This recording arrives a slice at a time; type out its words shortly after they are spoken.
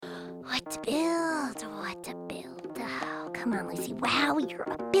What to build? Oh, come on, Lucy. Wow, you're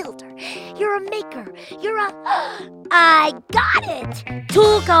a builder. You're a maker. I got it!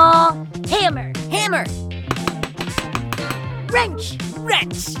 Tool call. Hammer. Wrench.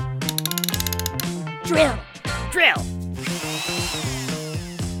 Drill.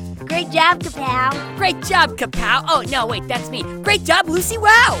 Great job, Kapow. Great job, Kapow. Oh, no, wait, that's me. Great job, Lucy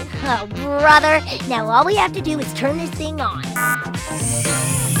Wow. Oh, brother. Now all we have to do is turn this thing on.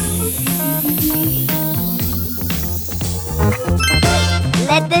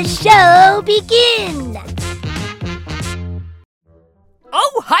 Let the show begin.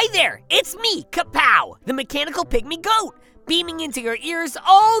 Oh, hi there. It's me, Kapow, the mechanical pygmy goat, beaming into your ears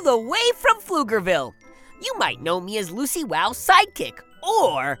all the way from Pflugerville. You might know me as Lucy Wow's sidekick,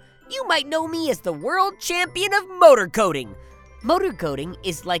 or you might know me as the world champion of motor coating. Motor coating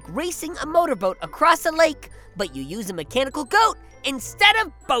is like racing a motorboat across a lake, but you use a mechanical goat instead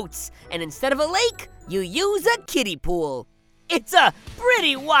of boats, and instead of a lake, you use a kiddie pool. It's a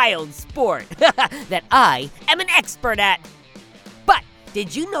pretty wild sport that I am an expert at. But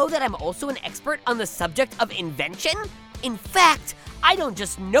did you know that I'm also an expert on the subject of invention? In fact, I don't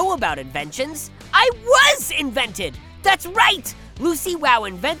just know about inventions, I was invented. That's right! Lucy Wow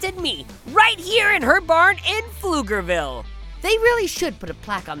invented me right here in her barn in Pflugerville. They really should put a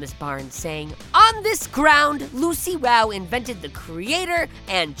plaque on this barn saying, "On this ground, Lucy Wow invented the creator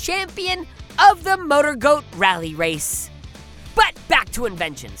and champion of the Motor Goat Rally Race." But back to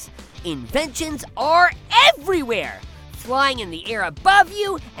inventions. Inventions are everywhere, flying in the air above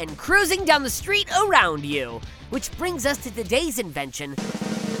you and cruising down the street around you. Which brings us to today's invention,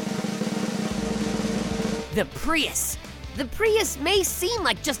 the Prius. The Prius may seem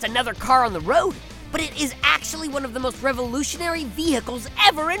like just another car on the road, but it is actually one of the most revolutionary vehicles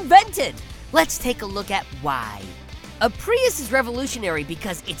ever invented. Let's take a look at why. A Prius is revolutionary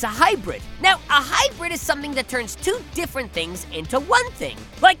because it's a hybrid. Now, a hybrid is something that turns two different things into one thing.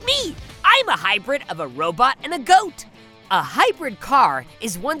 Like me, I'm a hybrid of a robot and a goat. A hybrid car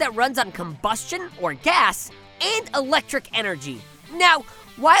is one that runs on combustion or gas and electric energy. Now,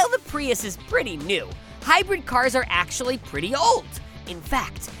 while the Prius is pretty new, hybrid cars are actually pretty old. In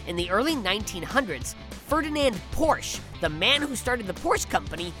fact, in the early 1900s, Ferdinand Porsche, the man who started the Porsche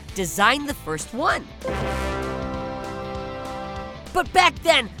company, designed the first one. But back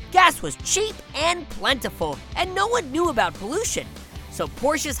then, gas was cheap and plentiful, and no one knew about pollution. So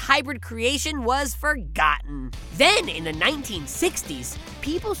Porsche's hybrid creation was forgotten. Then, in the 1960s,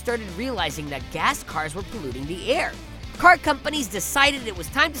 people started realizing that gas cars were polluting the air. Car companies decided it was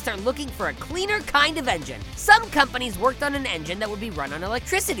time to start looking for a cleaner kind of engine. Some companies worked on an engine that would be run on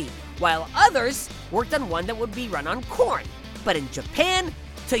electricity, while others worked on one that would be run on corn. But in Japan,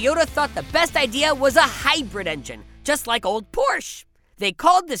 Toyota thought the best idea was a hybrid engine, just like old Porsche. They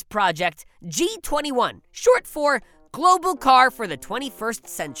called this project G21, short for Global Car for the 21st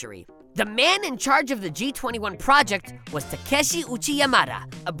Century. The man in charge of the G21 project was Takeshi Uchiyamada,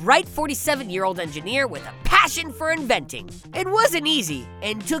 a bright 47-year-old engineer with a passion for inventing. It wasn't easy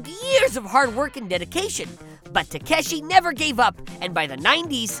and took years of hard work and dedication, but Takeshi never gave up, and by the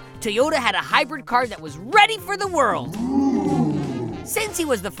 90s, Toyota had a hybrid car that was ready for the world. Since he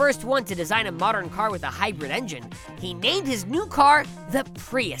was the first one to design a modern car with a hybrid engine, he named his new car the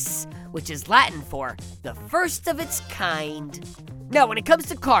Prius, which is Latin for the first of its kind. Now, when it comes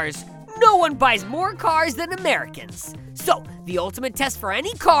to cars, no one buys more cars than Americans. So, the ultimate test for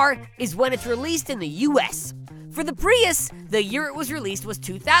any car is when it's released in the US. For the Prius, the year it was released was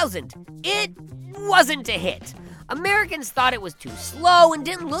 2000. It wasn't a hit. Americans thought it was too slow and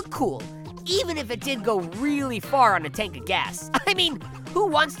didn't look cool, even if it did go really far on a tank of gas. I mean, who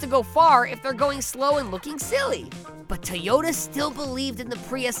wants to go far if they're going slow and looking silly? But Toyota still believed in the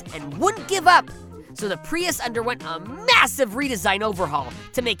Prius and wouldn't give up. So the Prius underwent a massive redesign overhaul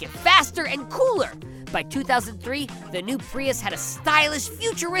to make it faster and cooler. By 2003, the new Prius had a stylish,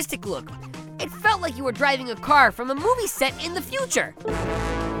 futuristic look. It felt like you were driving a car from a movie set in the future.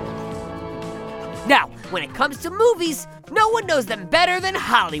 Now, when it comes to movies, no one knows them better than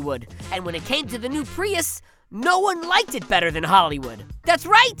Hollywood. And when it came to the new Prius, no one liked it better than Hollywood. That's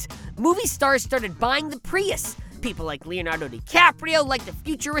right! Movie stars started buying the Prius. People like Leonardo DiCaprio liked the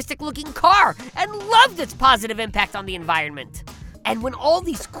futuristic-looking car and loved its positive impact on the environment. And when all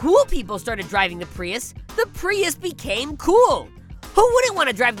these cool people started driving the Prius became cool. Who wouldn't want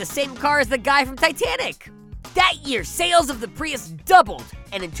to drive the same car as the guy from Titanic? That year, sales of the Prius doubled,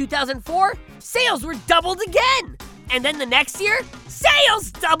 and in 2004, sales were doubled again. And then the next year, sales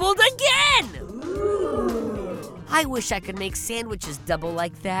doubled again! Ooh. I wish I could make sandwiches double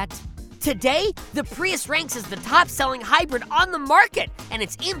like that. Today, the Prius ranks as the top-selling hybrid on the market, and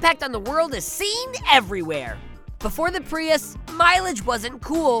its impact on the world is seen everywhere. Before the Prius, mileage wasn't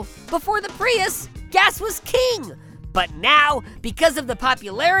cool. Before the Prius, gas was king. But now, because of the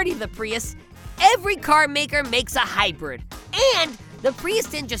popularity of the Prius, every car maker makes a hybrid. And the Prius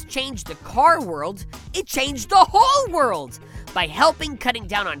didn't just change the car world, it changed the whole world by helping cutting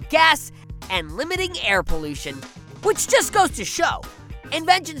down on gas and limiting air pollution. Which just goes to show,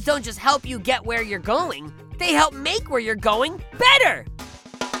 inventions don't just help you get where you're going, they help make where you're going better.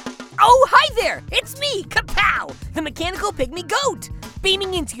 Oh, hi there! It's me, Kapow, the mechanical pygmy goat,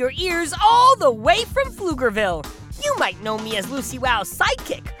 beaming into your ears all the way from Pflugerville. You might know me as Lucy Wow's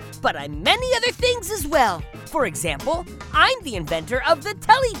sidekick, but I'm many other things as well. For example, I'm the inventor of the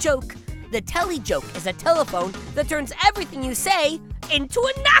Telejoke. The Telejoke is a telephone that turns everything you say into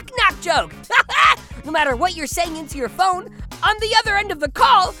a knock-knock joke. No matter what you're saying into your phone, on the other end of the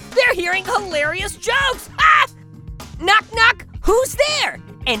call, they're hearing hilarious jokes. Knock, knock, who's there?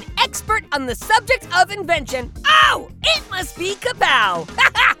 An expert on the subject of invention. Oh, it must be Kapow.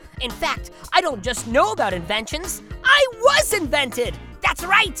 In fact, I don't just know about inventions, I was invented. That's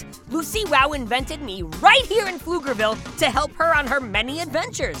right, Lucy Wow invented me right here in Pflugerville to help her on her many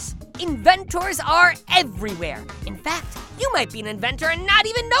adventures. Inventors are everywhere. In fact, you might be an inventor and not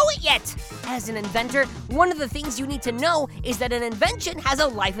even know it yet. As an inventor, one of the things you need to know is that an invention has a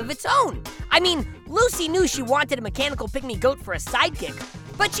life of its own. I mean, Lucy knew she wanted a mechanical pygmy goat for a sidekick,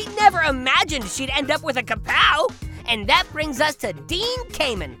 but she never imagined she'd end up with a Kapow. And that brings us to Dean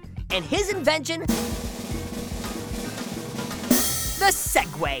Kamen and his invention, the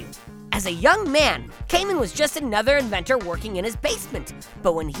Segway. As a young man, Kamen was just another inventor working in his basement.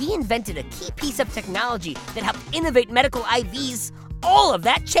 But when he invented a key piece of technology that helped innovate medical IVs, all of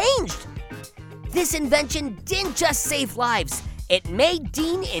that changed. This invention didn't just save lives, it made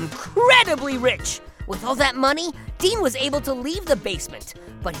Dean incredibly rich. With all that money, Dean was able to leave the basement,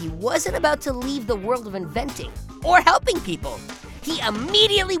 but he wasn't about to leave the world of inventing or helping people. He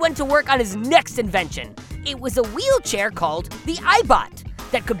immediately went to work on his next invention. It was a wheelchair called the iBot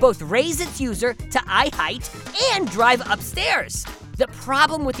that could both raise its user to eye height and drive upstairs. The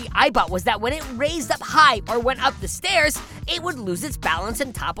problem with the iBot was that when it raised up high or went up the stairs, it would lose its balance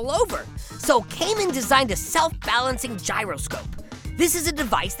and topple over. So Kamen designed a self-balancing gyroscope. This is a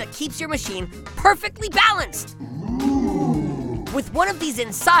device that keeps your machine perfectly balanced. With one of these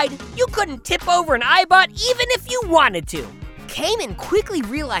inside, you couldn't tip over an iBot even if you wanted to. Kamen quickly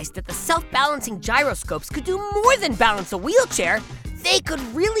realized that the self-balancing gyroscopes could do more than balance a wheelchair. They could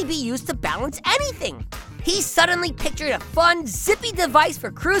really be used to balance anything. He suddenly pictured a fun, zippy device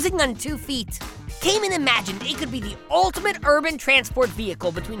for cruising on 2 feet. Kamen imagined it could be the ultimate urban transport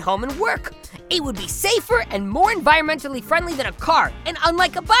vehicle between home and work. It would be safer and more environmentally friendly than a car, and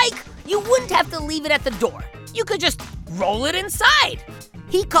unlike a bike, you wouldn't have to leave it at the door. You could just roll it inside.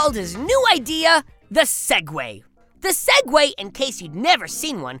 He called his new idea the Segway. The Segway, in case you'd never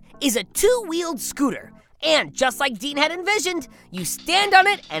seen one, is a 2-wheeled scooter. And just like Dean had envisioned, you stand on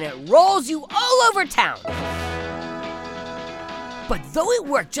it and it rolls you all over town. But though it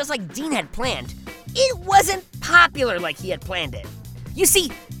worked just like Dean had planned, it wasn't popular like he had planned it. You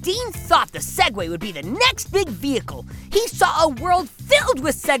see, Dean thought the Segway would be the next big vehicle. He saw a world filled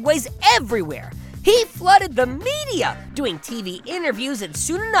with Segways everywhere. He flooded the media, doing TV interviews, and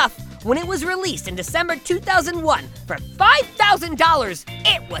soon enough, when it was released in December 2001 for $5,000,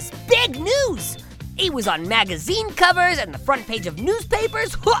 it was big news. It was on magazine covers and the front page of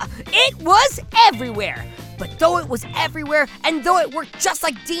newspapers. It was everywhere. But though it was everywhere and though it worked just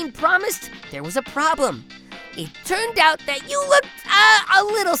like Dean promised, there was a problem. It turned out that you looked a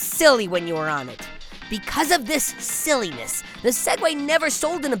little silly when you were on it. Because of this silliness, the Segway never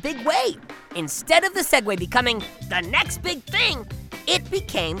sold in a big way. Instead of the Segway becoming the next big thing, it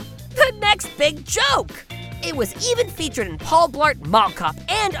became the next big joke. It was even featured in Paul Blart Mall Cop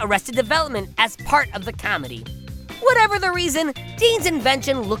and Arrested Development as part of the comedy. Whatever the reason, Dean's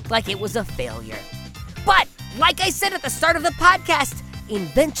invention looked like it was a failure. But, like I said at the start of the podcast,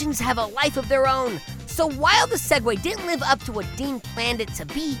 inventions have a life of their own. So while the Segway didn't live up to what Dean planned it to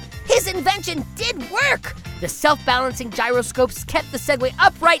be, his invention did work. The self-balancing gyroscopes kept the Segway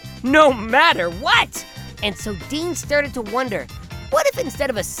upright no matter what. And so Dean started to wonder, what if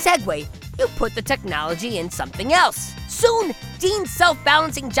instead of a Segway, you put the technology in something else? Soon, Dean's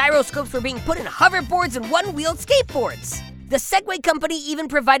self-balancing gyroscopes were being put in hoverboards and one-wheeled skateboards. The Segway company even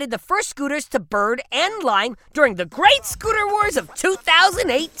provided the first scooters to Bird and Lime during the Great Scooter Wars of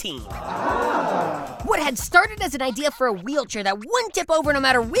 2018. What had started as an idea for a wheelchair that wouldn't tip over no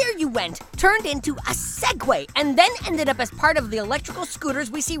matter where you went turned into a Segway and then ended up as part of the electrical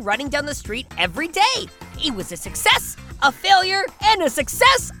scooters we see running down the street every day. It was a success, a failure, and a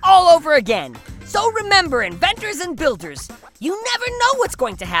success all over again. So remember, inventors and builders, you never know what's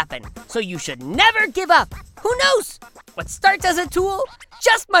going to happen, so you should never give up. Who knows? What starts as a tool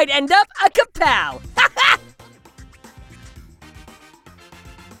just might end up a kapow. Ha ha!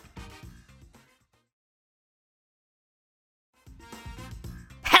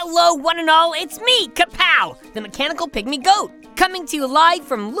 Hello, one and all, it's me, Kapow, the mechanical pygmy goat, coming to you live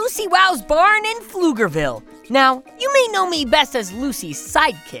from Lucy Wow's barn in Pflugerville. Now, you may know me best as Lucy's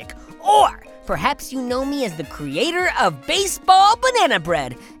sidekick, or perhaps you know me as the creator of baseball banana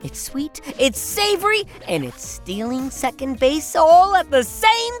bread. It's sweet, it's savory, and it's stealing second base all at the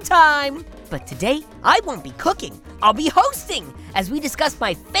same time. But today, I won't be cooking, I'll be hosting, as we discuss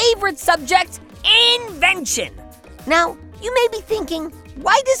my favorite subject, invention. Now, you may be thinking,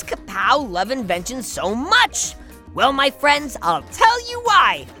 why does Kapow love invention so much? Well, my friends, I'll tell you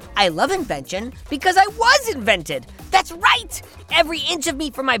why. I love invention because I was invented. That's right! Every inch of me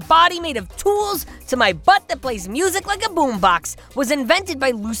from my body made of tools to my butt that plays music like a boombox was invented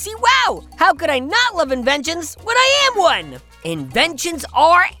by Lucy Wow. How could I not love inventions when I am one? Inventions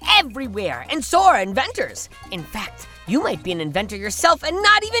are everywhere, and so are inventors. In fact, you might be an inventor yourself and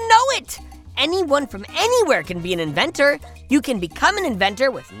not even know it. Anyone from anywhere can be an inventor. You can become an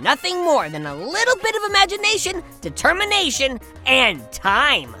inventor with nothing more than a little bit of imagination, determination, and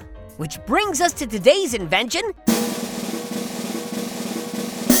time. Which brings us to today's invention,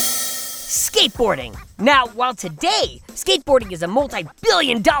 skateboarding. Now, while today, skateboarding is a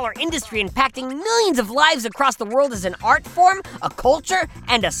multi-billion-dollar industry impacting millions of lives across the world as an art form, a culture,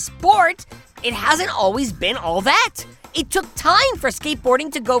 and a sport, it hasn't always been all that. It took time for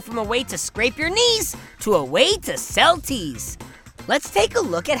skateboarding to go from a way to scrape your knees to a way to sell tees. Let's take a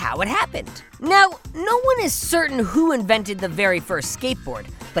look at how it happened. Now, no one is certain who invented the very first skateboard,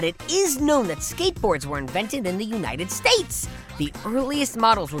 but it is known that skateboards were invented in the United States. The earliest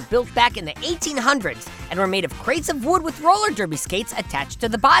models were built back in the 1800s and were made of crates of wood with roller derby skates attached to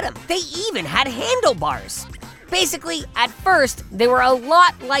the bottom. They even had handlebars. Basically, at first, they were a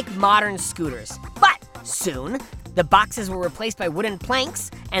lot like modern scooters, but soon, the boxes were replaced by wooden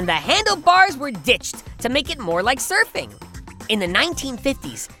planks, and the handlebars were ditched to make it more like surfing. In the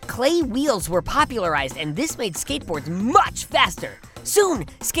 1950s, clay wheels were popularized, and this made skateboards much faster. Soon,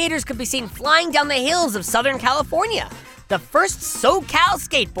 skaters could be seen flying down the hills of Southern California. The first SoCal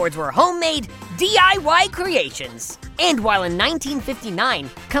skateboards were homemade, DIY creations. And while in 1959,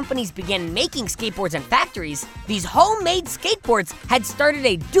 companies began making skateboards in factories, these homemade skateboards had started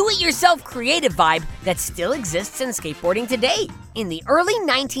a do-it-yourself creative vibe that still exists in skateboarding today. In the early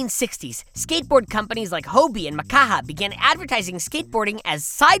 1960s, skateboard companies like Hobie and Makaha began advertising skateboarding as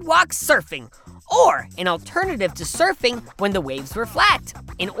sidewalk surfing, or an alternative to surfing when the waves were flat.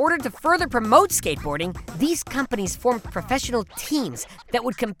 In order to further promote skateboarding, these companies formed professional teams that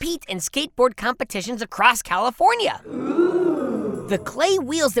would compete in skateboard competitions across California. The clay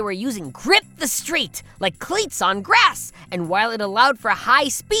wheels they were using gripped the street like cleats on grass, and while it allowed for high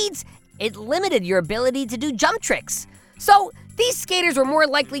speeds, it limited your ability to do jump tricks. So, these skaters were more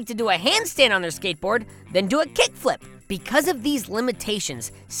likely to do a handstand on their skateboard than do a kickflip. Because of these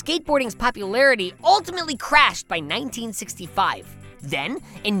limitations, skateboarding's popularity ultimately crashed by 1965. Then,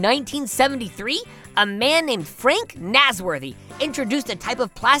 in 1973, a man named Frank Nasworthy introduced a type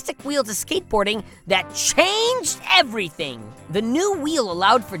of plastic wheel to skateboarding that changed everything. The new wheel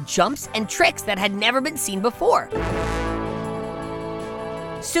allowed for jumps and tricks that had never been seen before.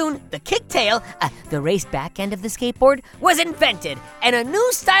 Soon, the kicktail, the raised back end of the skateboard, was invented, and a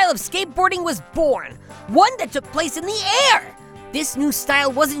new style of skateboarding was born, one that took place in the air. This new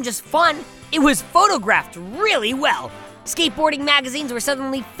style wasn't just fun, it was photographed really well. Skateboarding magazines were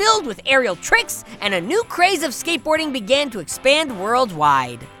suddenly filled with aerial tricks, and a new craze of skateboarding began to expand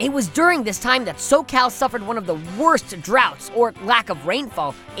worldwide. It was during this time that SoCal suffered one of the worst droughts, or lack of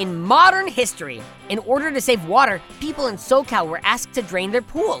rainfall, in modern history. In order to save water, people in SoCal were asked to drain their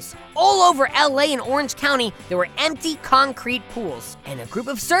pools. All over LA and Orange County, there were empty concrete pools, and a group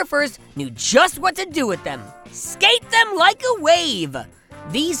of surfers knew just what to do with them. Skate them like a wave!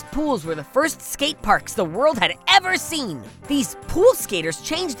 These pools were the first skate parks the world had ever seen. These pool skaters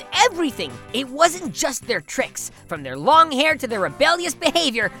changed everything. It wasn't just their tricks. From their long hair to their rebellious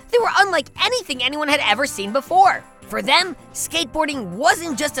behavior, they were unlike anything anyone had ever seen before. For them, skateboarding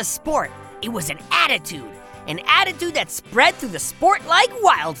wasn't just a sport, it was an attitude that spread through the sport like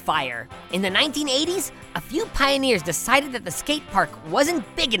wildfire. In the 1980s, a few pioneers decided that the skate park wasn't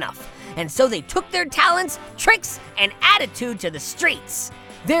big enough. and so they took their talents, tricks, and attitude to the streets.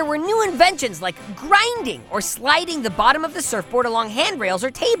 There were new inventions like grinding or sliding the bottom of the surfboard along handrails or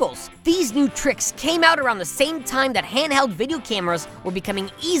tables. These new tricks came out around the same time that handheld video cameras were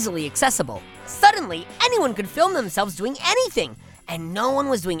becoming easily accessible. Suddenly, anyone could film themselves doing anything, and no one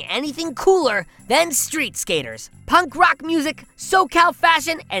was doing anything cooler than street skaters. Punk rock music, SoCal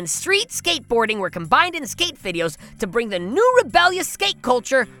fashion, and street skateboarding were combined in skate videos to bring the new rebellious skate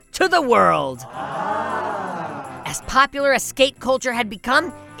culture to the world. As popular as skate culture had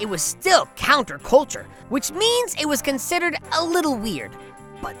become, it was still counterculture, which means it was considered a little weird.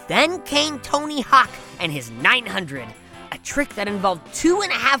 But then came Tony Hawk and his 900, a trick that involved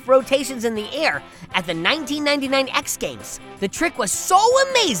 2.5 rotations in the air at the 1999 X Games. The trick was so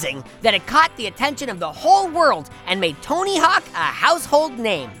amazing that it caught the attention of the whole world and made Tony Hawk a household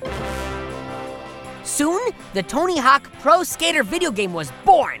name. Soon, the Tony Hawk Pro Skater video game was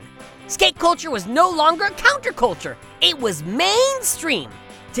born. Skate culture was no longer counterculture, it was mainstream.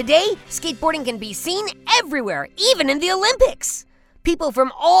 Today, skateboarding can be seen everywhere, even in the Olympics. People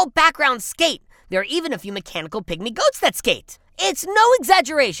from all backgrounds skate. There are even a few mechanical pygmy goats that skate. It's no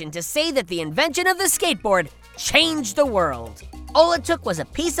exaggeration to say that the invention of the skateboard changed the world. All it took was a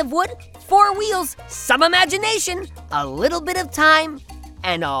piece of wood, 4 wheels, some imagination, a little bit of time,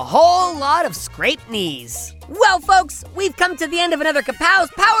 and a whole lot of scraped knees. Well, folks, we've come to the end of another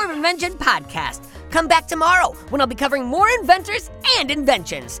Kapow's Power of Invention podcast. Come back tomorrow when I'll be covering more inventors and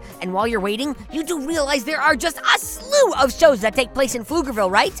inventions. And while you're waiting, you do realize there are just a slew of shows that take place in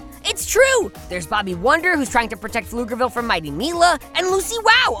Pflugerville, right? It's true! There's Bobby Wonder, who's trying to protect Pflugerville from Mighty Mila, and Lucy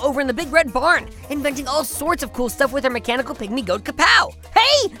Wow over in the Big Red Barn, inventing all sorts of cool stuff with her mechanical pygmy goat Kapow.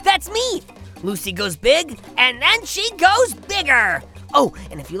 Hey, that's me! Lucy goes big, and then she goes bigger! Oh,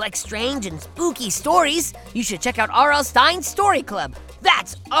 and if you like strange and spooky stories, you should check out R.L. Stein's Story Club.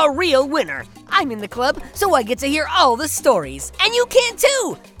 That's a real winner. I'm in the club, so I get to hear all the stories. And you can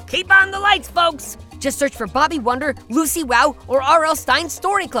too! Keep on the lights, folks! Just search for Bobby Wonder, Lucy Wow, or R.L. Stein's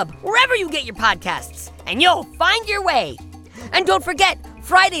Story Club, wherever you get your podcasts, and you'll find your way. And don't forget,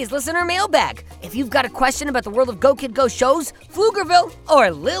 Friday's listener mailbag. If you've got a question about the world of Go Kid Go shows, Pflugerville,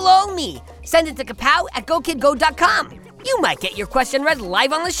 or Lil Ol' Me, send it to kapow@gokidgo.com. You might get your question read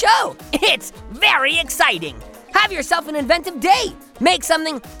live on the show. It's very exciting. Have yourself an inventive day. Make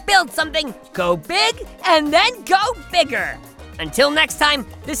something, build something, go big, and then go bigger. Until next time,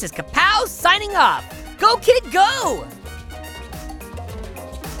 this is Kapow signing off. Go Kid Go!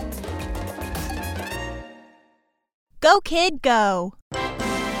 Go Kid Go!